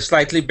they're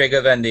slightly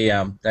bigger than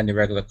the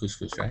regular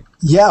couscous, right?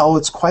 Yeah, oh,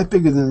 it's quite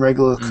bigger than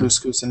regular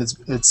couscous, and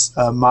it's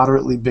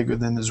moderately bigger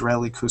than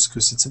Israeli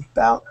couscous.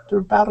 They're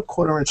about a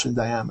 1/4 inch in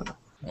diameter.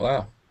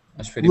 Wow,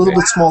 that's A pretty little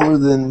big. bit smaller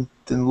than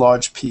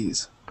large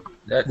peas.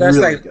 That's Really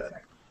like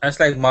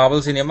good.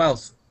 marbles in your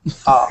mouth.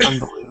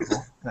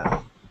 Unbelievable.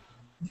 Yeah.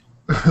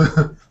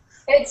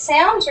 It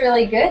sounds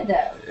really good,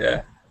 though.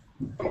 Yeah,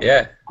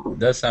 yeah, it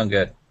does sound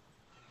good.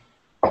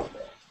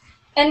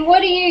 And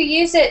what do you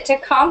use it to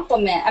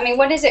complement? I mean,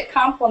 what does it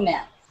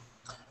complement?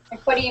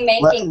 Like, what are you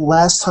making?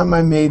 Last time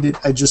I made it,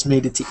 I just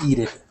made it to eat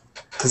it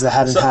because I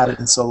hadn't had it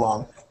in so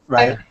long,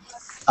 right?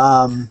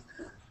 Okay.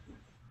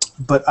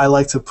 But I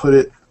like to put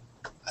it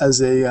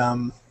as a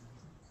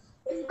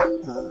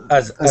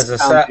As a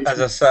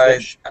side.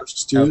 fish or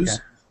stews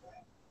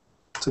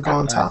to go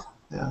on top.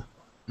 Yeah.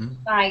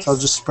 Nice. So I'll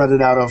just spread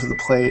it out over the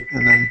plate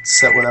and then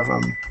set whatever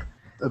I'm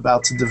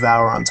about to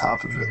devour on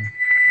top of it.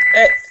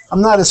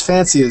 I'm not as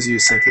fancy as you,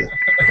 Cynthia.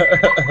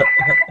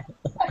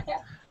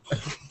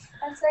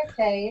 That's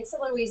okay. It's a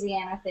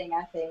Louisiana thing,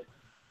 I think.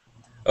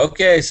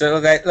 Okay, so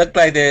look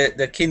like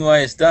the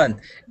quinoa is done.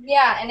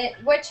 Yeah, and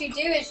what you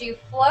do is you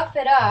fluff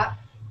it up.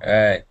 All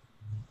right.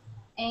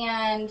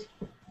 And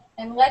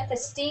let the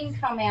steam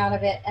come out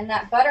of it, and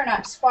that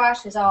butternut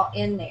squash is all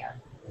in there.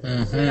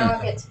 So it all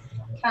gets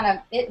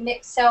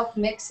self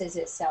mixes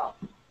itself,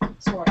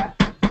 sort of.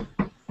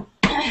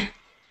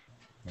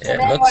 So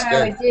then what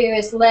I would do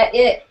is let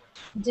it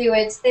do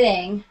its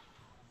thing,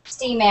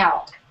 steam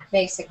out,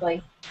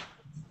 basically.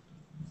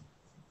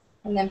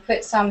 And then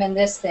put some in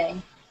this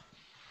thing.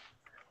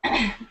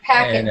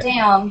 Pack it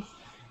down.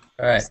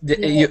 All right.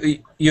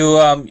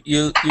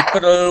 You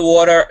put a little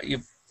water,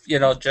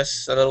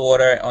 just a little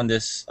water on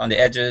the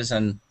edges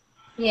and.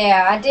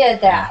 Yeah, I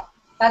did that.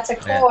 That's a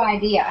cool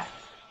idea.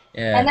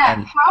 Yeah. And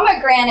that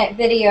pomegranate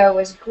video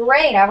was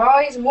great. I've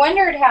always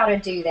wondered how to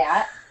do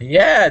that.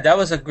 Yeah, that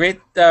was a great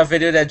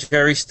video that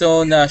Jerry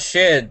Stone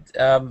shared.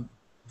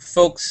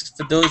 Folks,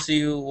 for those of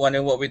you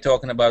wondering what we're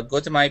talking about, go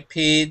to my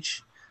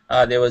page.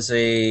 There was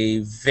a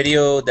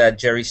video that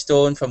Jerry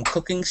Stone from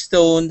Cooking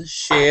Stone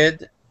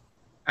shared,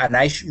 and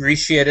I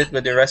reshared it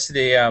with the rest of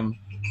the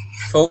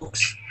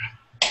folks,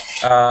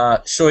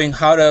 showing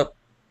how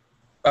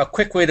a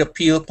quick way to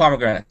peel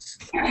pomegranates.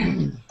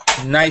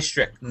 Nice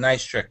trick.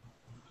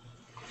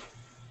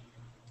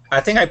 I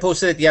think I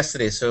posted it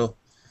yesterday, so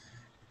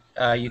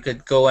you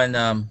could go and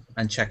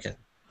check it.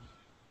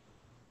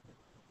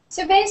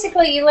 So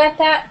basically, you let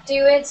that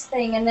do its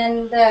thing, and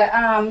then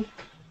the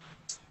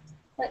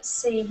let's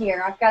see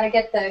here. I've got to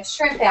get the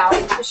shrimp out.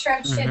 The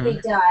shrimp should be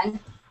done.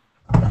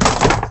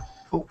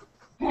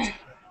 Let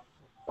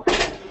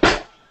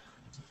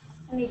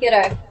me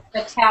get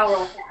a towel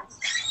real fast.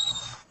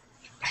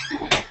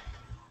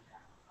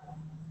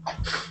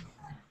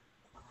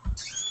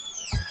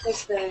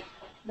 There's the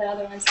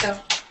other one. So.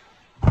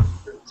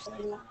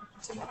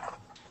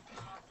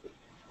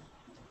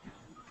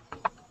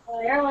 Well,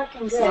 they're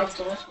looking good.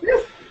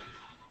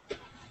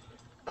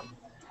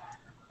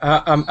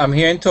 I'm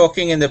hearing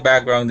talking in the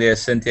background there,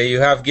 Cynthia.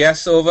 You have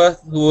guests over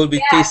who will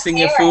be tasting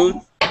your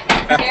food?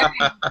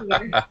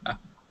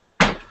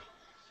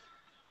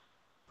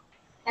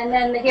 And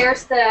then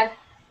here's the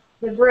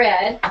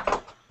bread.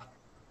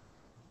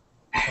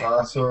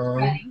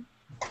 Awesome.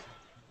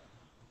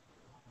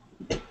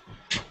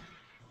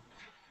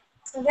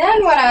 So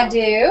then what I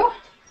do,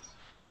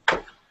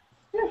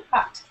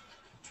 hot,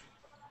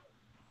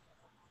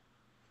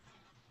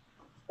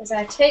 is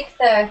I take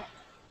the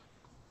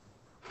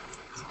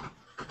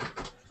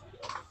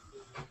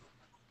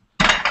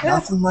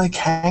Nothing like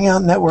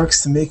Hangout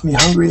Networks to make me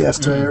hungry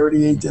after I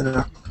already ate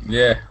dinner.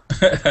 Yeah.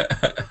 There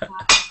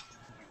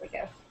we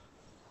go.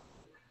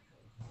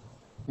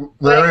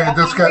 Larry, I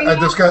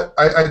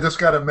just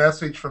got a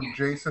message from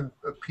Jason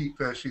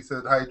Peatfish. He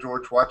said, "Hi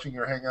George, watching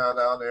your hangout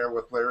on air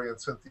with Larry and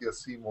Cynthia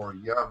Seymour.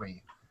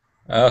 Yummy."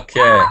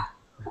 Okay.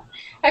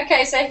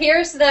 Okay, so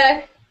here's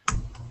the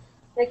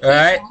All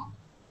right.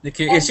 You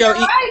see how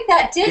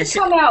that did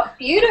come out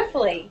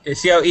beautifully. You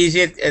see how easy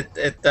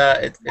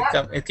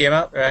it came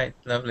out? Right,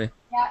 lovely.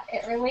 Yeah,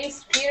 it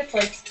released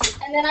beautifully.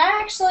 And then I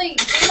actually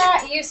do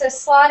not use a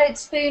slotted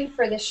spoon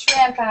for the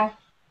shrimp. I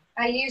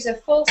use a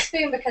full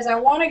spoon because I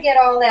want to get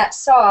all that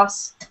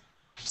sauce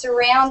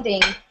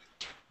surrounding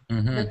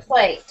the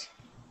plate.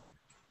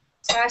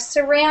 So I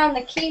surround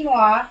the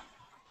quinoa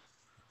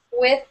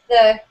with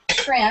the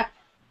shrimp.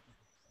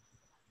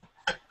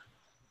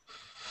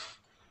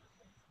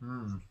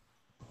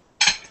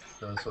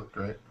 Does look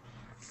great.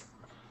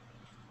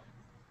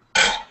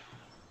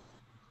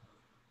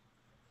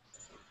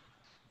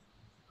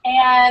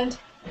 And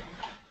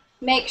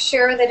make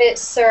sure that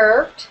it's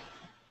served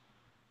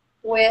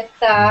with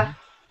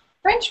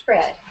French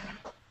bread.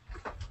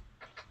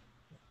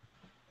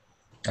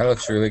 That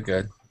looks really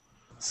good.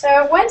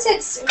 So once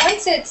it's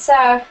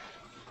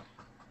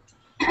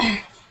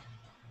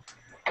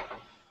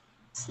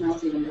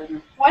smells even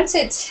better. once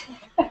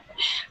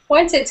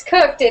it's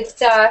cooked,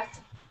 it's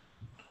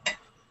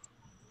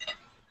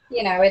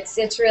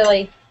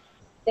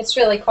it's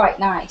really quite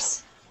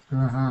nice.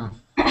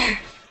 Mm-hmm.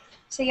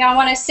 So y'all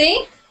want to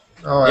see?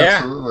 Oh, Yeah.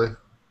 absolutely.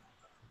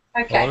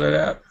 Okay. Hold it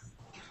up.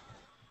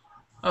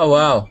 Oh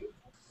wow.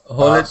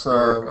 Hold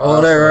Awesome.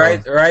 hold it Awesome.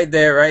 right there,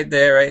 right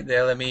there, right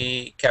there. Let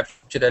me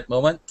capture that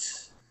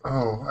moment.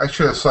 Oh, I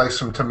should have sliced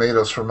some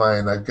tomatoes for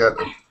mine. I've got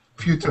a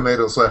few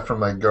tomatoes left from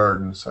my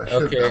garden, so I should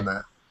have Okay. done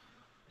that.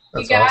 You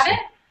That's got awesome. it?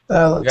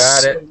 That looks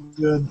Got so it.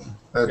 good.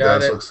 That Got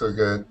does it. look so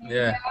good.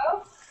 Yeah.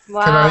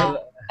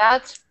 Wow,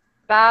 that's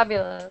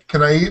fabulous.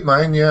 Can I eat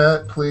mine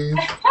yet, please?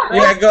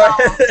 Yeah, go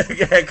ahead.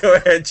 Yeah, go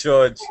ahead,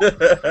 George.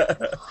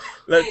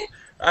 Let,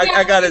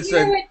 I got it, Hear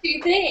son. what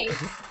you think.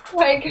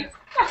 Like,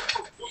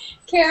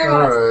 Karen All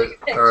wants to right,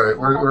 take a all right.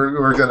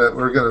 picture.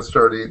 We're gonna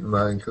start eating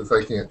mine because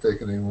I can't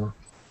take it anymore.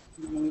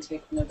 I'm going to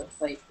take another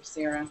plate for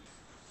Sarah.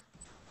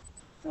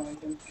 So I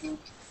can count.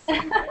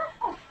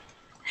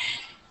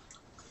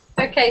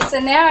 Okay, so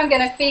now I'm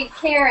going to feed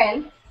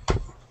Karen.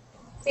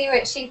 See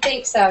what she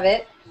thinks of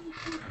it.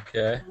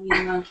 Okay.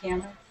 Eating on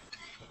camera?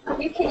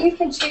 You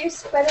can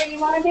choose whether you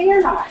want to be or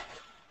not.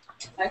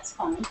 That's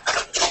fine.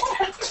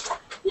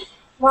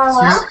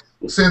 Voila.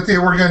 Cynthia,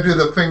 we're gonna do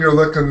the finger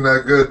licking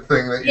good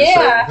thing that you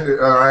Yeah. said.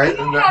 All right,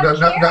 You have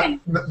Karen.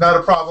 not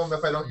a problem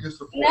if I don't use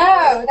the fork.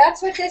 No,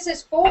 that's what this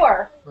is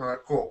for. All right,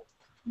 cool.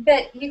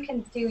 But you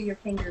can do your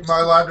fingers. Am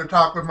I allowed to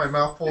talk with my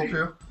mouth full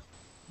too?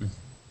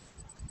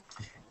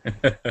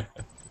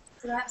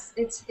 So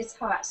it's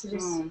hot. So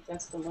just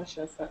That's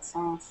delicious, that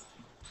sauce.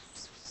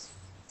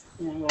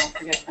 Yeah, we'll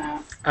forget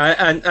that.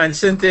 And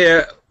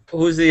Cynthia,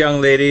 who's the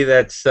young lady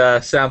that's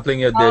sampling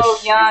your dish?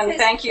 Oh, Young, This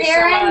is thank you so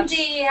Karen much.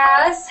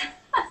 Diaz.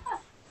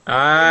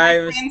 I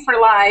was. Queen for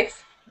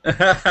life.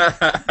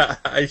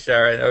 Hi,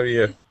 Sharon. How are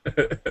you?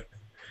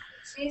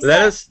 She's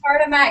Let us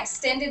part of my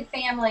extended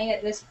family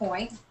at this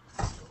point.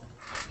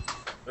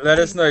 let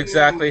us know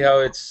exactly how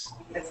it's.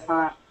 It's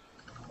hot.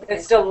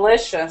 It's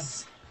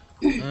delicious.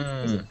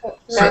 Mm.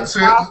 That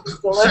sauce is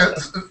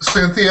delicious.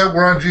 Cynthia,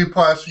 we're on G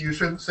Plus. You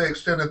shouldn't say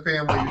extended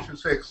family. You should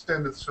say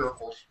extended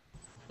circles.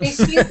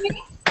 Excuse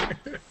me?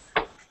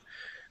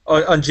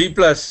 On G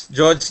Plus,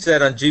 George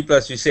said on G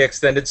Plus you say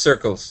extended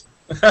circles.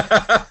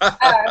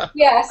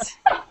 Yes.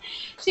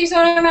 She's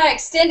one of my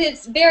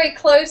very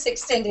close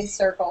extended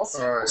circles.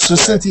 All right. So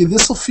Cynthia,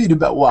 this will feed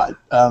about what?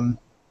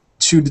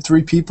 2 to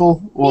 3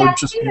 people, or Yeah,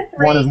 just 2 to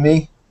 3. one of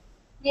me?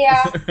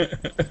 Yeah.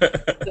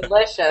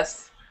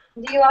 Delicious.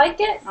 Do you like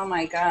it? Oh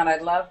my God, I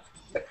love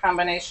the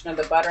combination of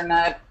the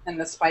butternut and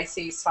the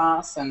spicy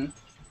sauce. And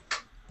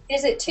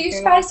Is it too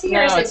spicy?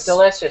 Or no, is it's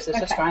delicious. It's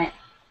just Okay. right.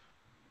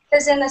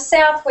 Because in the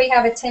South, we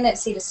have a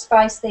tendency to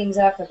spice things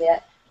up a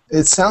bit.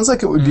 It sounds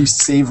like it would be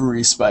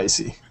savory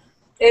spicy.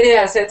 It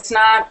is. It's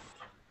not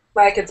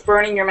like it's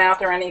burning your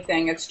mouth or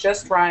anything. It's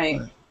just right.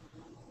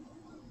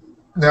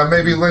 Now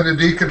maybe Linda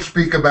D could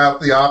speak about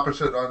the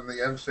opposite on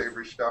the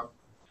unsavory stuff.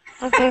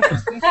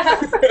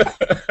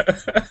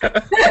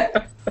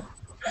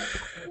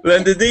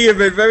 Linda D, you've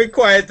been very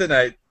quiet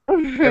tonight.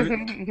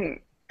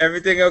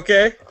 Everything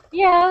okay?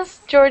 Yes,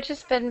 George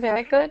has been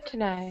very good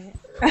tonight.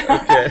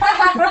 Okay.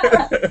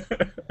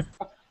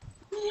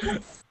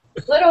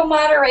 Little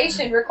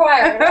moderation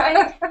required,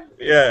 right?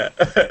 Yeah.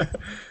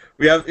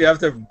 You have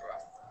to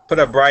put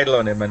a bridle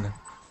on him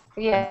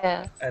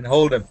Yeah. and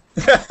hold him.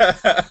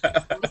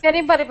 If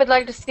anybody would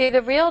like to see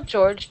the real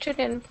George, tune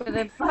in for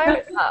the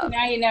Pirate Pub.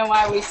 Now you know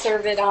why we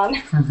serve it on.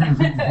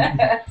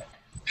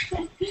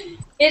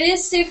 It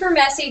is super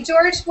messy.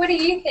 George, what do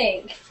you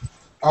think?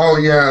 Oh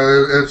yeah,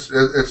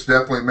 it's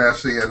definitely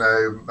messy, and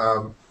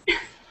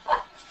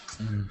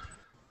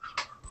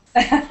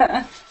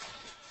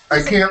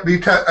I can't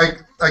be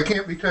I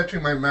can't be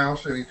touching my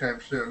mouse anytime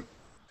soon.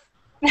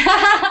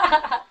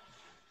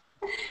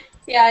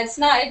 Yeah, it's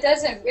not. It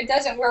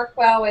doesn't work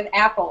well with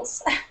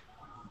apples.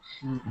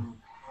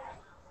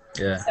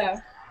 Yeah. So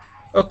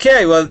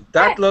Okay, well,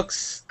 that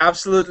looks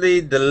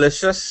absolutely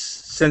delicious.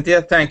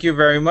 Cynthia, thank you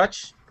very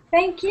much.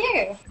 thank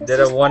you. This Did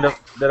was a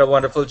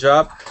wonderful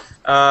job.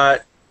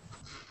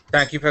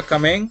 Thank you for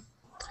coming.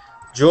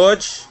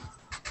 George,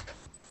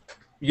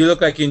 you look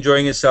like you're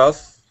enjoying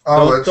yourself.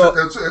 Oh, Don't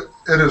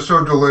it is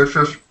so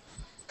delicious.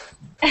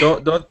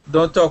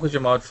 don't talk with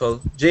your mouth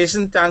full.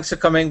 Jason, thanks for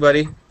coming,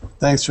 buddy.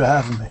 Thanks for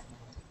having me.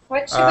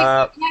 What should we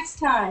do next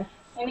time?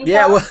 Any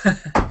Yeah, thoughts?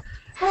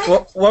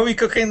 what are we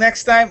cooking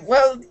next time?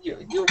 Well,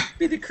 you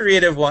be the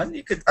creative one.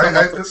 You could come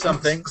up with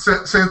something.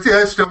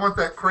 Cynthia, I still want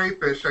that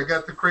crayfish. I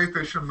got the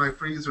crayfish in my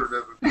freezer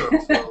to cook.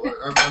 So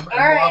I'm All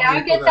right, I'll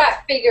lobbying get for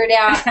that figured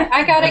out.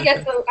 I gotta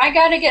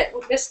get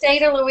the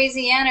state of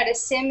Louisiana to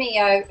send me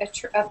a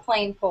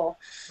plane full.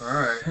 All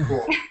right,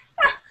 cool.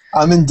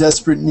 I'm in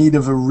desperate need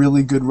of a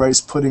really good rice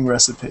pudding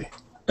recipe.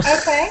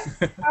 Okay,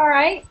 all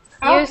right.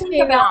 I'll You think see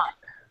about. not.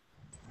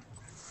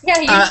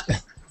 Yeah,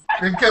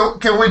 And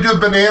can we do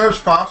bananas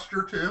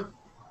Foster too?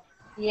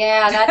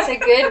 yeah, that's a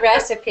good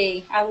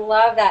recipe. I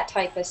love that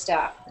type of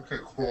stuff. Okay,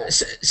 cool.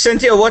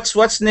 Cynthia, what's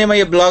the name of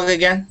your blog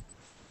again?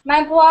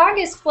 My blog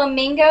is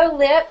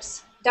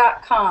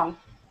flamingolips.com,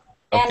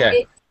 and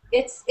Okay.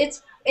 it's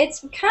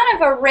kind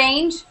of a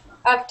range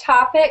of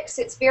topics.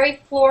 It's very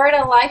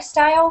Florida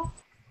lifestyle.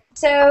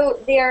 So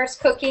there's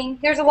cooking.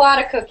 There's a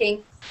lot of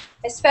cooking,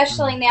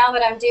 especially now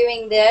that I'm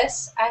doing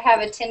this. I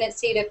have a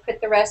tendency to put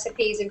the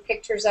recipes and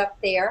pictures up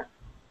there.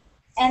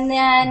 And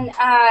then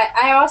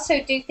I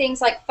also do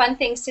things like fun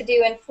things to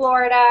do in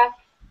Florida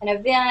and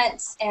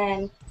events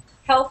and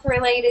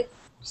health-related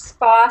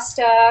spa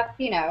stuff,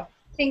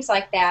 things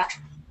like that.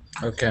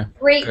 Okay.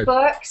 Great Good.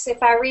 books.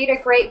 If I read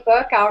a great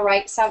book, I'll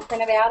write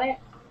something about it.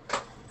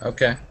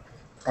 Okay.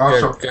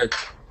 Awesome. Good.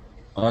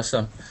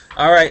 Awesome.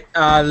 All right.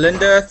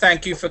 Linda,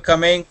 thank you for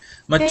coming.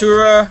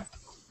 Matura,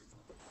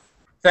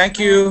 thank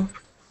you.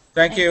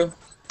 Thank you.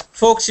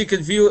 Folks, you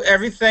can view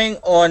everything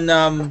on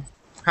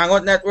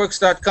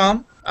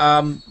hangoutnetworks.com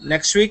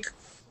next week,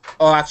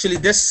 or actually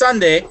this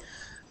Sunday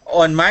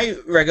on my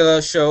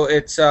regular show.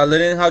 It's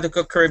Learning How to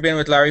Cook Caribbean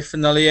with Larry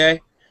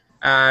Fenolier.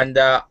 And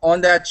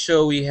on that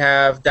show, we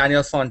have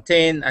Daniel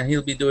Fontaine, and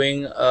he'll be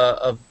doing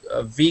a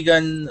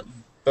vegan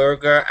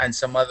burger and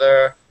some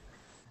other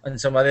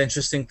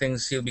interesting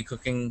things he'll be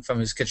cooking from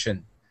his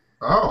kitchen.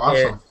 Oh,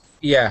 awesome.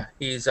 Yeah,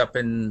 he's up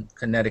in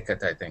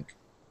Connecticut, I think.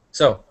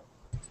 So,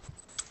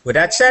 with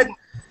that said,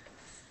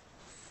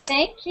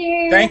 thank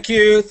you.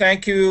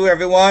 Thank you,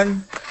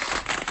 everyone.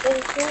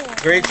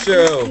 Great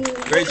show.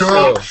 Great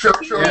show. Show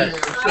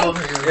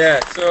me. Yeah.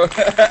 So.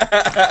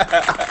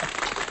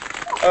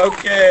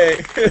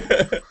 Okay.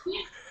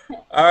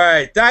 All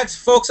right. Thanks,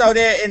 folks out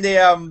there in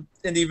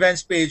the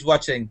events page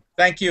watching.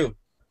 Thank you.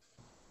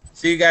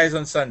 See you guys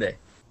on Sunday.